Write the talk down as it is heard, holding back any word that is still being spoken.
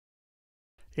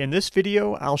In this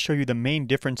video, I'll show you the main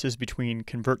differences between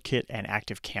ConvertKit and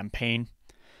ActiveCampaign.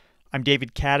 I'm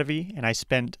David Cadavy, and I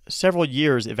spent several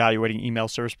years evaluating email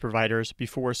service providers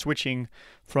before switching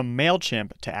from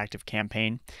MailChimp to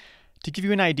ActiveCampaign. To give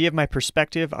you an idea of my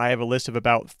perspective, I have a list of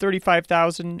about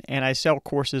 35,000, and I sell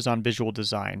courses on visual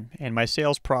design, and my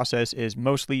sales process is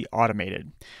mostly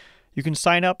automated. You can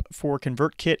sign up for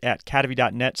ConvertKit at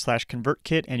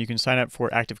cadavy.net/ConvertKit, and you can sign up for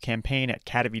ActiveCampaign at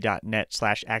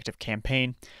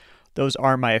cadavy.net/ActiveCampaign. Those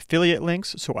are my affiliate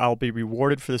links, so I'll be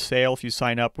rewarded for the sale if you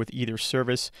sign up with either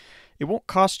service. It won't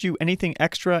cost you anything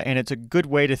extra, and it's a good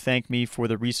way to thank me for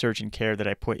the research and care that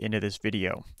I put into this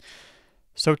video.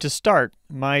 So to start,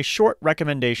 my short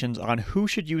recommendations on who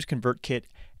should use ConvertKit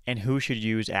and who should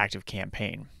use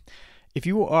ActiveCampaign. If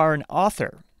you are an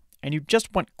author, and you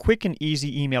just want quick and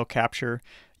easy email capture,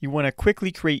 you want to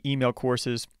quickly create email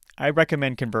courses, I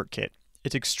recommend ConvertKit.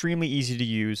 It's extremely easy to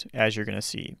use, as you're going to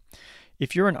see.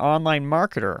 If you're an online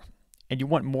marketer and you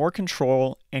want more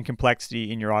control and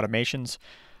complexity in your automations,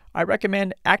 I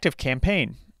recommend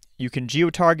ActiveCampaign. You can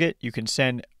geo-target, you can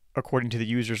send according to the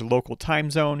user's local time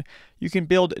zone, you can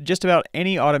build just about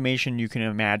any automation you can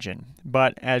imagine,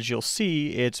 but as you'll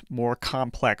see, it's more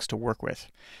complex to work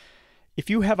with. If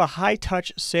you have a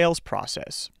high-touch sales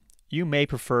process, you may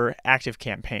prefer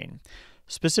ActiveCampaign,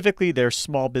 specifically their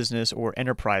small business or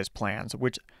enterprise plans,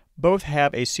 which both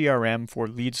have a CRM for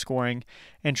lead scoring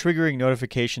and triggering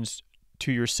notifications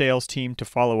to your sales team to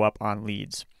follow up on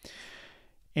leads.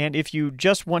 And if you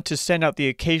just want to send out the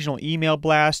occasional email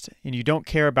blast and you don't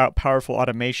care about powerful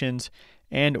automations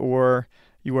or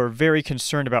you are very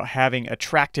concerned about having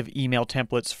attractive email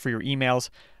templates for your emails,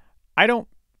 I don't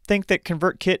think that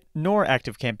ConvertKit nor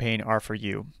ActiveCampaign are for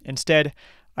you. Instead,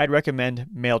 I'd recommend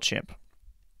MailChimp.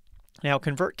 Now,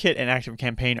 ConvertKit and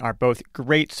ActiveCampaign are both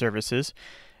great services.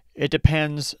 It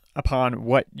depends upon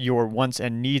what your wants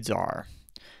and needs are.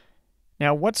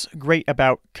 Now, what's great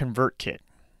about ConvertKit?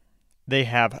 They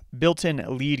have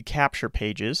built-in lead capture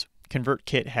pages.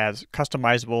 ConvertKit has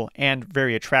customizable and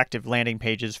very attractive landing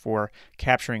pages for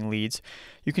capturing leads.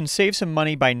 You can save some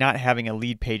money by not having a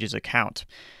lead pages account.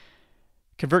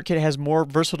 ConvertKit has more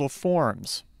versatile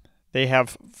forms. They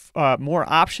have more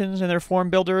options in their form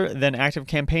builder than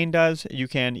ActiveCampaign does. You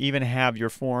can even have your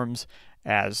forms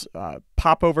as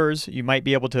popovers. You might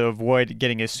be able to avoid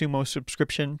getting a Sumo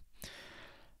subscription.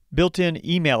 Built-in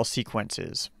email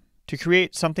sequences. To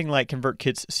create something like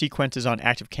ConvertKit's sequences on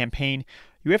ActiveCampaign,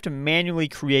 you have to manually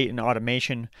create an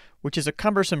automation, which is a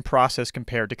cumbersome process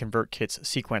compared to ConvertKit's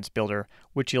sequence builder,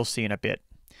 which you'll see in a bit.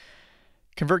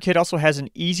 ConvertKit also has an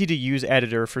easy-to-use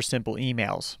editor for simple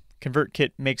emails.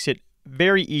 ConvertKit makes it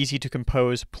very easy to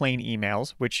compose plain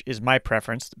emails, which is my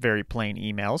preference, very plain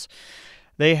emails.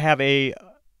 They have a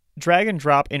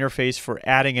drag-and-drop interface for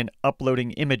adding and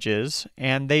uploading images,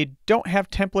 and they don't have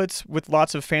templates with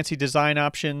lots of fancy design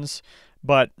options,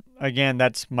 but again,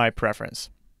 that's my preference.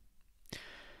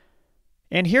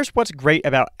 And here's what's great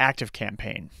about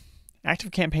ActiveCampaign.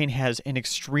 ActiveCampaign has an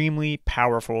extremely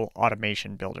powerful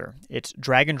automation builder. It's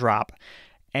drag and drop,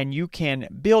 and you can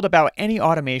build about any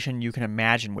automation you can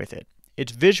imagine with it.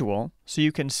 It's visual, so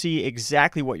you can see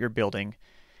exactly what you're building.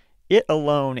 It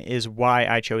alone is why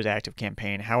I chose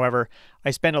ActiveCampaign. However,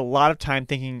 I spend a lot of time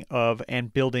thinking of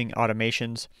and building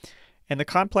automations, and the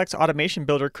complex automation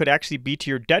builder could actually be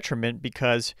to your detriment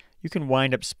because you can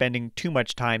wind up spending too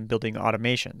much time building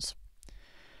automations.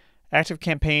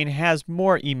 ActiveCampaign has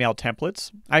more email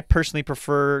templates. I personally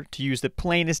prefer to use the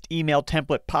plainest email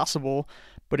template possible,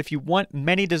 but if you want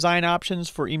many design options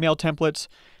for email templates,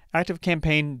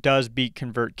 ActiveCampaign does beat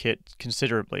ConvertKit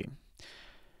considerably.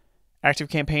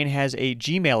 ActiveCampaign has a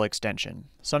Gmail extension.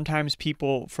 Sometimes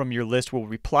people from your list will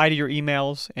reply to your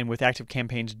emails, and with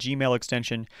ActiveCampaign's Gmail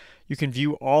extension, you can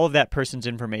view all of that person's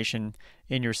information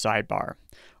in your sidebar.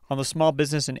 On the small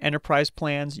business and enterprise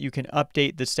plans, you can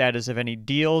update the status of any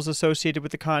deals associated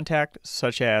with the contact,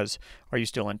 such as, are you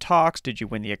still in talks? Did you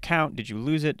win the account? Did you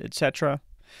lose it? Etc.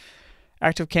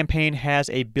 ActiveCampaign has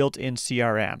a built-in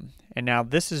CRM. And now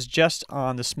this is just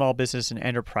on the small business and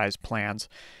enterprise plans.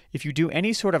 If you do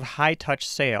any sort of high-touch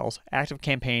sales,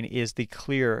 ActiveCampaign is the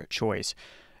clear choice.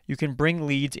 You can bring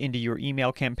leads into your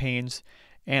email campaigns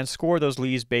and score those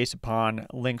leads based upon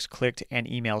links clicked and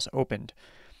emails opened.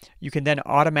 You can then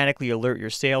automatically alert your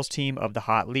sales team of the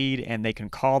hot lead, and they can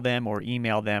call them or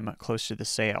email them close to the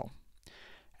sale.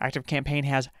 ActiveCampaign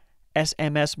has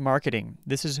SMS marketing.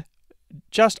 This is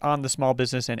just on the small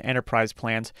business and enterprise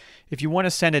plans. If you want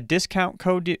to send a discount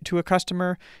code to a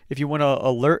customer, if you want to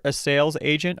alert a sales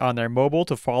agent on their mobile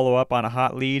to follow up on a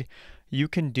hot lead, you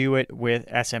can do it with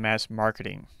SMS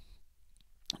marketing.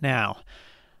 Now,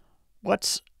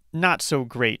 what's not so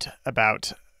great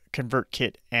about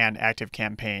ConvertKit and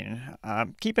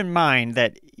ActiveCampaign. Keep in mind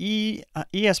that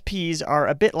ESPs are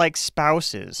a bit like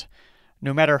spouses.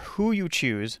 No matter who you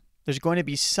choose, there's going to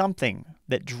be something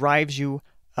that drives you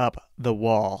up the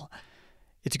wall.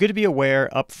 It's good to be aware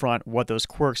up front what those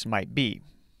quirks might be.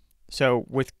 So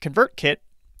with ConvertKit,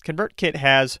 ConvertKit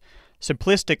has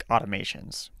simplistic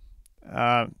automations.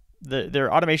 Their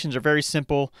automations are very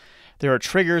simple. There are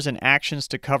triggers and actions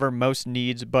to cover most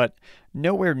needs, but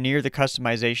nowhere near the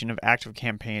customization of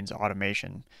ActiveCampaign's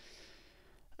automation.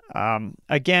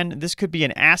 Again, this could be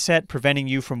an asset preventing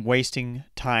you from wasting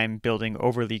time building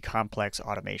overly complex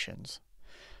automations.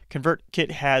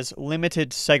 ConvertKit has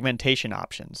limited segmentation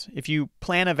options. If you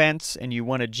plan events and you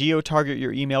want to geo-target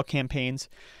your email campaigns,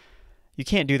 you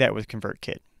can't do that with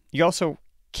ConvertKit. You also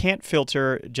can't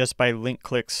filter just by link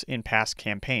clicks in past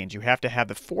campaigns. You have to have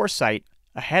the foresight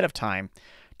ahead of time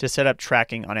to set up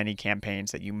tracking on any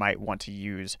campaigns that you might want to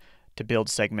use to build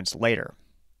segments later.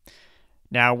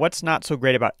 Now, what's not so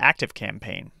great about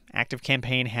ActiveCampaign?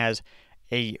 ActiveCampaign has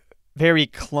a very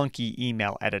clunky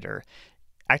email editor.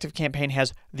 ActiveCampaign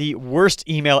has the worst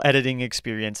email editing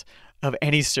experience of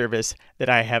any service that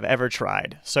I have ever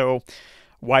tried. So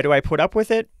why do I put up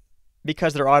with it?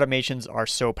 Because their automations are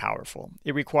so powerful.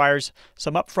 It requires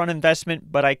some upfront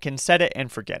investment, but I can set it and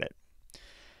forget it.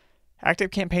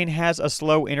 ActiveCampaign has a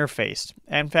slow interface.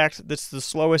 In fact, it's the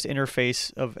slowest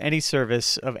interface of any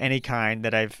service of any kind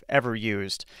that I've ever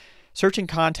used. Searching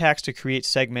contacts to create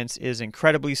segments is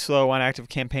incredibly slow on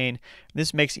ActiveCampaign.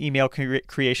 This makes email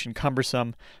creation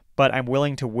cumbersome, but I'm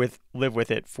willing to live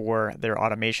with it for their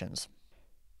automations.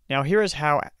 Now here is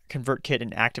how ConvertKit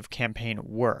and ActiveCampaign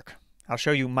work. I'll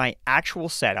show you my actual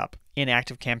setup in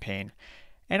ActiveCampaign,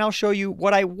 and I'll show you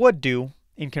what I would do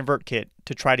in ConvertKit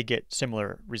to try to get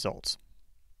similar results.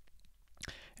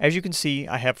 As you can see,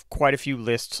 I have quite a few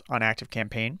lists on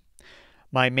ActiveCampaign.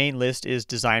 My main list is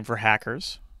designed for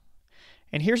hackers.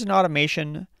 And here's an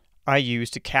automation I use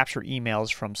to capture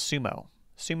emails from Sumo.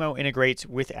 Sumo integrates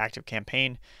with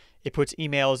ActiveCampaign. It puts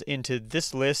emails into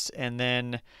this list, and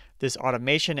then this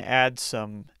automation adds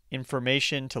some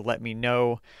information to let me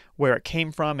know where it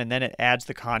came from, and then it adds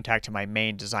the contact to my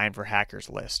main Design for Hackers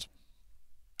list.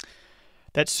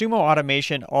 That Sumo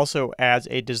automation also adds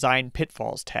a Design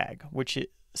Pitfalls tag, which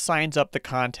signs up the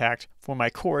contact for my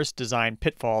course Design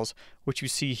Pitfalls, which you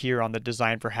see here on the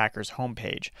Design for Hackers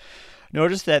homepage.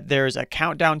 Notice that there's a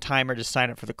countdown timer to sign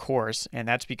up for the course, and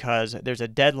that's because there's a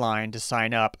deadline to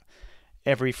sign up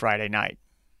every Friday night.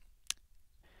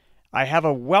 I have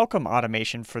a welcome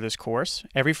automation for this course.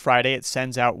 Every Friday it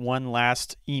sends out one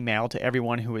last email to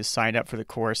everyone who has signed up for the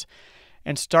course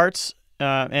and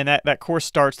that course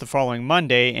starts the following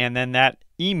Monday, and then that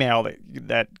email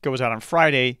that goes out on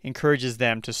Friday encourages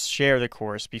them to share the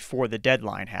course before the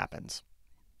deadline happens.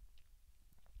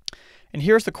 And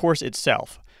here's the course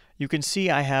itself. You can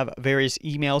see I have various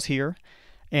emails here,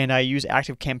 and I use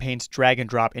ActiveCampaign's drag and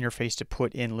drop interface to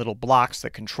put in little blocks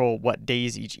that control what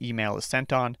days each email is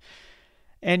sent on.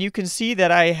 And you can see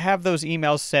that I have those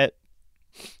emails set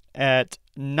at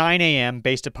 9 a.m.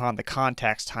 based upon the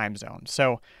contact's time zone.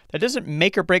 So that doesn't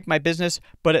make or break my business,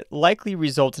 but it likely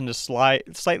results in a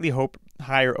slightly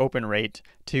higher open rate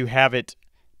to have it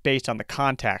based on the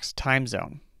contact's time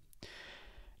zone.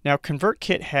 Now,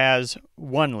 ConvertKit has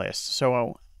one list,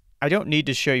 so I don't need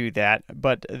to show you that,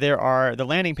 but there are the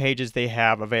landing pages they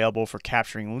have available for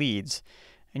capturing leads,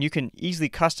 and you can easily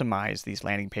customize these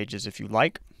landing pages if you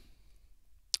like.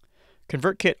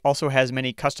 ConvertKit also has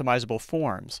many customizable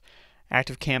forms.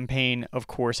 ActiveCampaign, of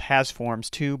course, has forms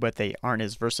too, but they aren't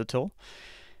as versatile.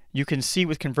 You can see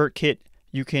with ConvertKit,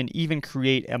 you can even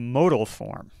create a modal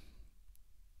form.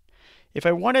 If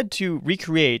I wanted to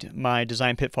recreate my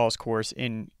Design Pitfalls course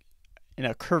in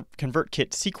a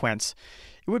ConvertKit sequence,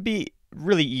 it would be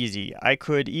really easy. I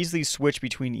could easily switch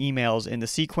between emails in the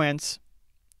sequence.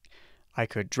 I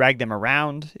could drag them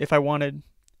around if I wanted.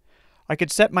 I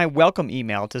could set my welcome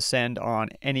email to send on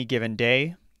any given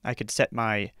day. I could set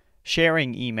my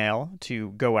sharing email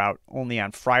to go out only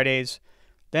on Fridays.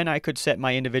 Then I could set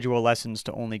my individual lessons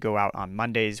to only go out on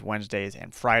Mondays, Wednesdays,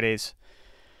 and Fridays.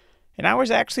 And I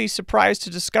was actually surprised to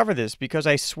discover this because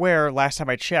I swear last time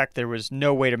I checked there was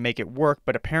no way to make it work,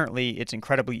 but apparently it's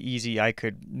incredibly easy. I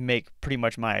could make pretty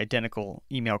much my identical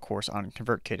email course on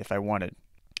ConvertKit if I wanted.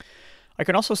 I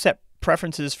can also set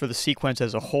preferences for the sequence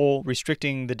as a whole,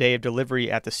 restricting the day of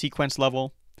delivery at the sequence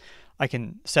level. I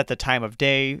can set the time of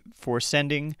day for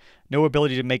sending. No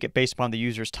ability to make it based upon the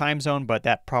user's time zone, but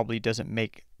that probably doesn't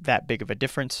make that big of a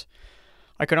difference.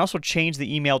 I can also change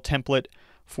the email template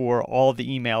for all of the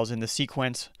emails in the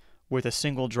sequence with a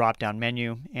single drop-down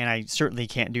menu, and I certainly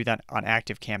can't do that on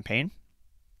ActiveCampaign.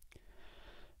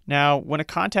 Now, when a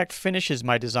contact finishes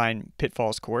my Design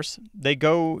Pitfalls course, they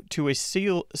go to a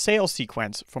sales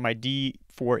sequence for my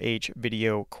D4H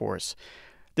video course.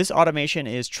 This automation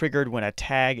is triggered when a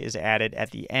tag is added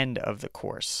at the end of the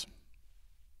course.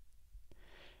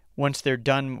 Once they're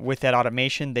done with that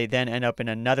automation, they then end up in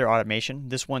another automation.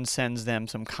 This one sends them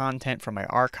some content from my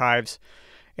archives.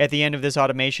 At the end of this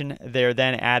automation, they're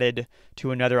then added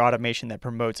to another automation that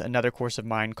promotes another course of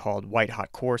mine called White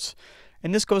Hot Course.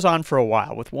 And this goes on for a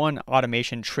while, with one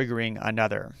automation triggering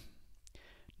another.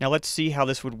 Now let's see how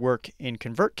this would work in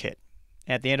ConvertKit.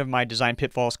 At the end of my Design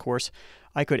Pitfalls course,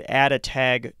 I could add a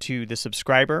tag to the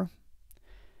subscriber,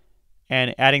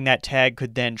 and adding that tag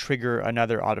could then trigger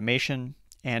another automation,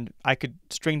 and I could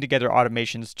string together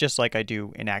automations just like I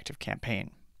do in ActiveCampaign.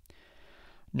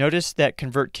 Notice that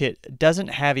ConvertKit doesn't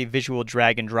have a visual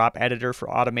drag and drop editor for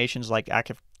automations like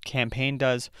ActiveCampaign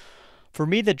does. For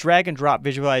me, the drag and drop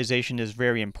visualization is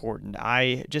very important.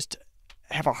 I just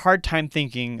have a hard time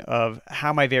thinking of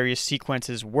how my various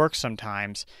sequences work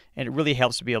sometimes, and it really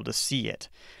helps to be able to see it.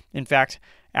 In fact,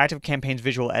 ActiveCampaign's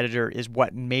visual editor is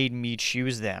what made me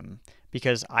choose them,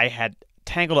 because I had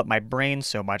tangled up my brain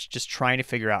so much just trying to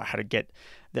figure out how to get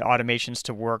the automations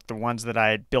to work, the ones that I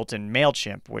had built in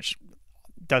MailChimp, which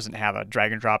doesn't have a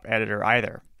drag and drop editor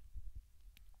either.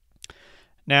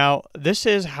 Now, this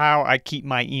is how I keep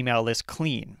my email list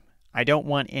clean. I don't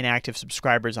want inactive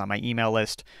subscribers on my email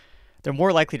list. They're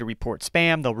more likely to report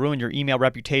spam, they'll ruin your email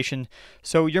reputation,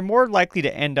 so you're more likely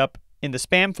to end up in the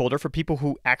spam folder for people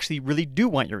who actually really do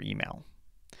want your email.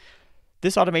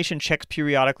 This automation checks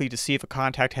periodically to see if a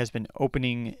contact has been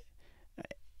opening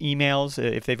emails,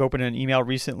 if they've opened an email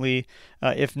recently.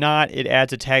 If not, it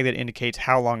adds a tag that indicates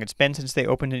how long it's been since they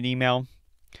opened an email.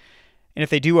 And if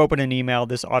they do open an email,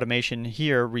 this automation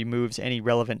here removes any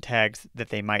relevant tags that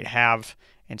they might have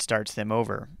and starts them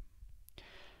over.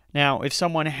 Now, if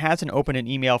someone hasn't opened an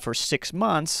email for 6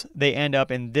 months, they end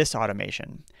up in this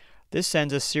automation. This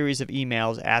sends a series of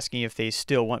emails asking if they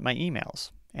still want my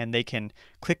emails. And they can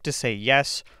click to say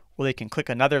yes, or they can click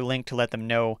another link to let them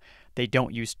know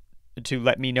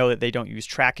let me know that they don't use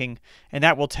tracking, and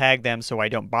that will tag them so I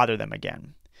don't bother them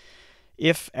again.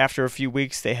 If after a few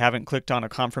weeks they haven't clicked on a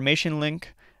confirmation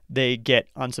link, they get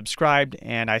unsubscribed,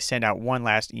 and I send out one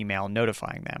last email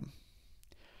notifying them.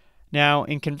 Now,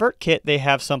 in ConvertKit, they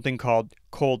have something called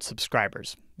cold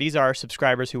subscribers. These are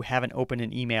subscribers who haven't opened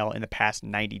an email in the past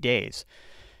 90 days.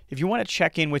 If you want to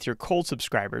check in with your cold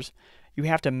subscribers, you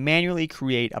have to manually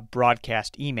create a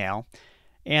broadcast email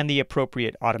and the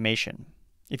appropriate automation.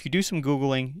 If you do some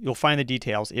Googling, you'll find the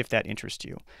details if that interests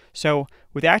you. So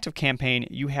with ActiveCampaign,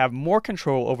 you have more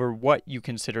control over what you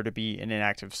consider to be an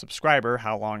inactive subscriber,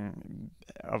 how long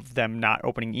of them not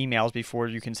opening emails before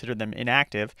you consider them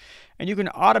inactive, and you can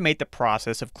automate the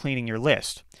process of cleaning your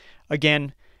list.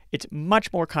 Again, it's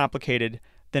much more complicated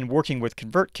than working with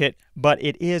ConvertKit, but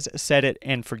it is set it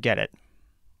and forget it.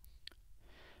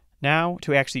 Now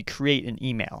to actually create an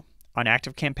email. On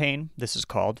ActiveCampaign, this is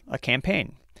called a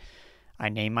campaign. I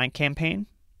name my campaign,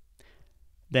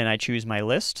 then I choose my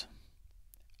list,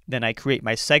 then I create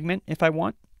my segment if I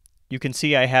want. You can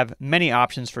see I have many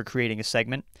options for creating a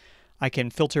segment. I can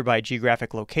filter by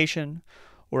geographic location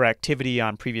or activity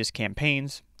on previous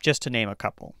campaigns, just to name a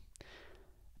couple.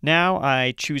 Now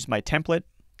I choose my template.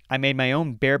 I made my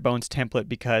own bare bones template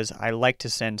because I like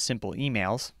to send simple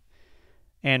emails.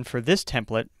 And for this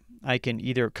template, I can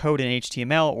either code in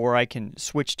HTML or I can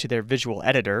switch to their visual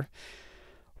editor,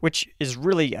 which is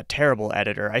really a terrible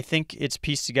editor. I think it's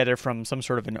pieced together from some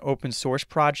sort of an open source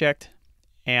project,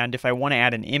 and if I want to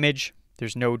add an image,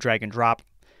 there's no drag and drop.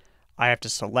 I have to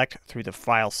select through the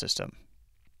file system.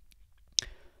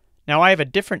 Now I have a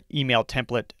different email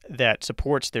template that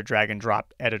supports their drag and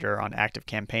drop editor on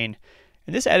ActiveCampaign,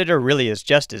 and this editor really is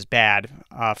just as bad.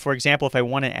 For example, if I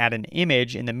want to add an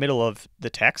image in the middle of the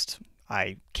text,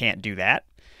 I can't do that.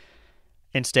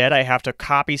 Instead, I have to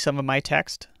copy some of my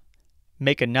text,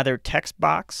 make another text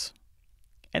box,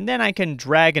 and then I can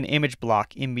drag an image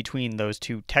block in between those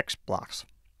two text blocks.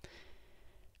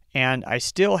 And I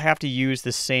still have to use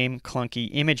the same clunky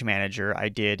image manager I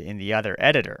did in the other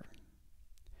editor.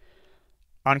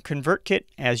 On ConvertKit,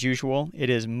 as usual, it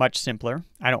is much simpler.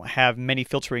 I don't have many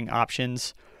filtering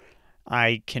options.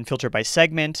 I can filter by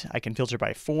segment, I can filter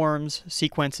by forms,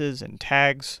 sequences, and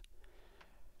tags.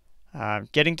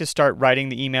 Getting to start writing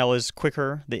the email is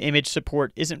quicker. The image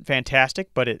support isn't fantastic,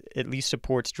 but it at least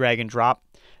supports drag and drop.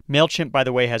 MailChimp, by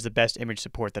the way, has the best image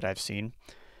support that I've seen.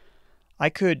 I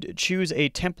could choose a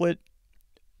template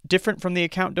different from the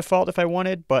account default if I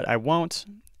wanted, but I won't.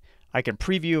 I can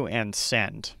preview and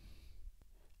send.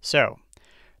 So,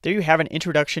 there you have an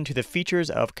introduction to the features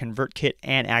of ConvertKit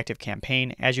and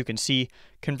ActiveCampaign. As you can see,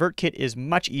 ConvertKit is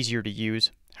much easier to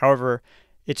use. However,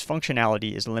 its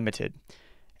functionality is limited.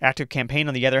 ActiveCampaign,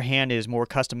 on the other hand, is more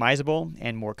customizable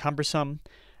and more cumbersome.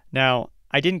 Now,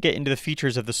 I didn't get into the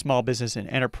features of the small business and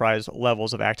enterprise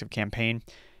levels of ActiveCampaign.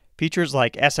 Features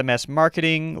like SMS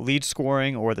marketing, lead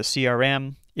scoring, or the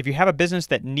CRM. If you have a business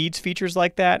that needs features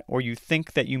like that, or you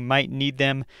think that you might need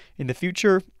them in the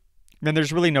future, then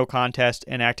there's really no contest,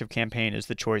 and ActiveCampaign is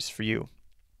the choice for you.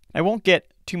 I won't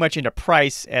get too much into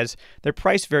price, as they're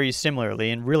priced very similarly,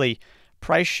 and really,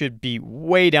 price should be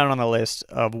way down on the list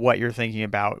of what you're thinking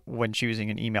about when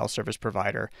choosing an email service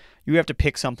provider. You have to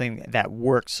pick something that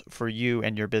works for you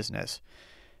and your business.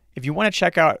 If you want to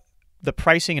check out the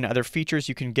pricing and other features,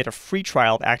 you can get a free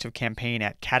trial of ActiveCampaign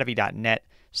at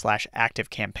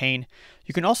cadavy.net/ActiveCampaign.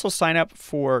 You can also sign up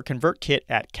for ConvertKit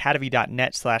at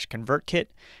cadavy.net/ConvertKit.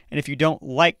 And if you don't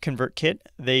like ConvertKit,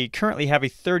 they currently have a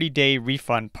 30-day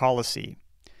refund policy.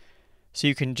 So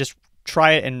you can just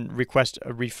try it and request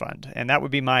a refund. And that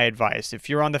would be my advice. If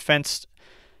you're on the fence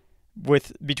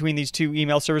between these two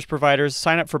email service providers,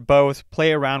 sign up for both,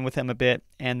 play around with them a bit,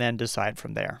 and then decide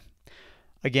from there.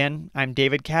 Again, I'm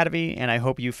David Cadavy, and I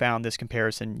hope you found this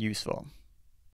comparison useful.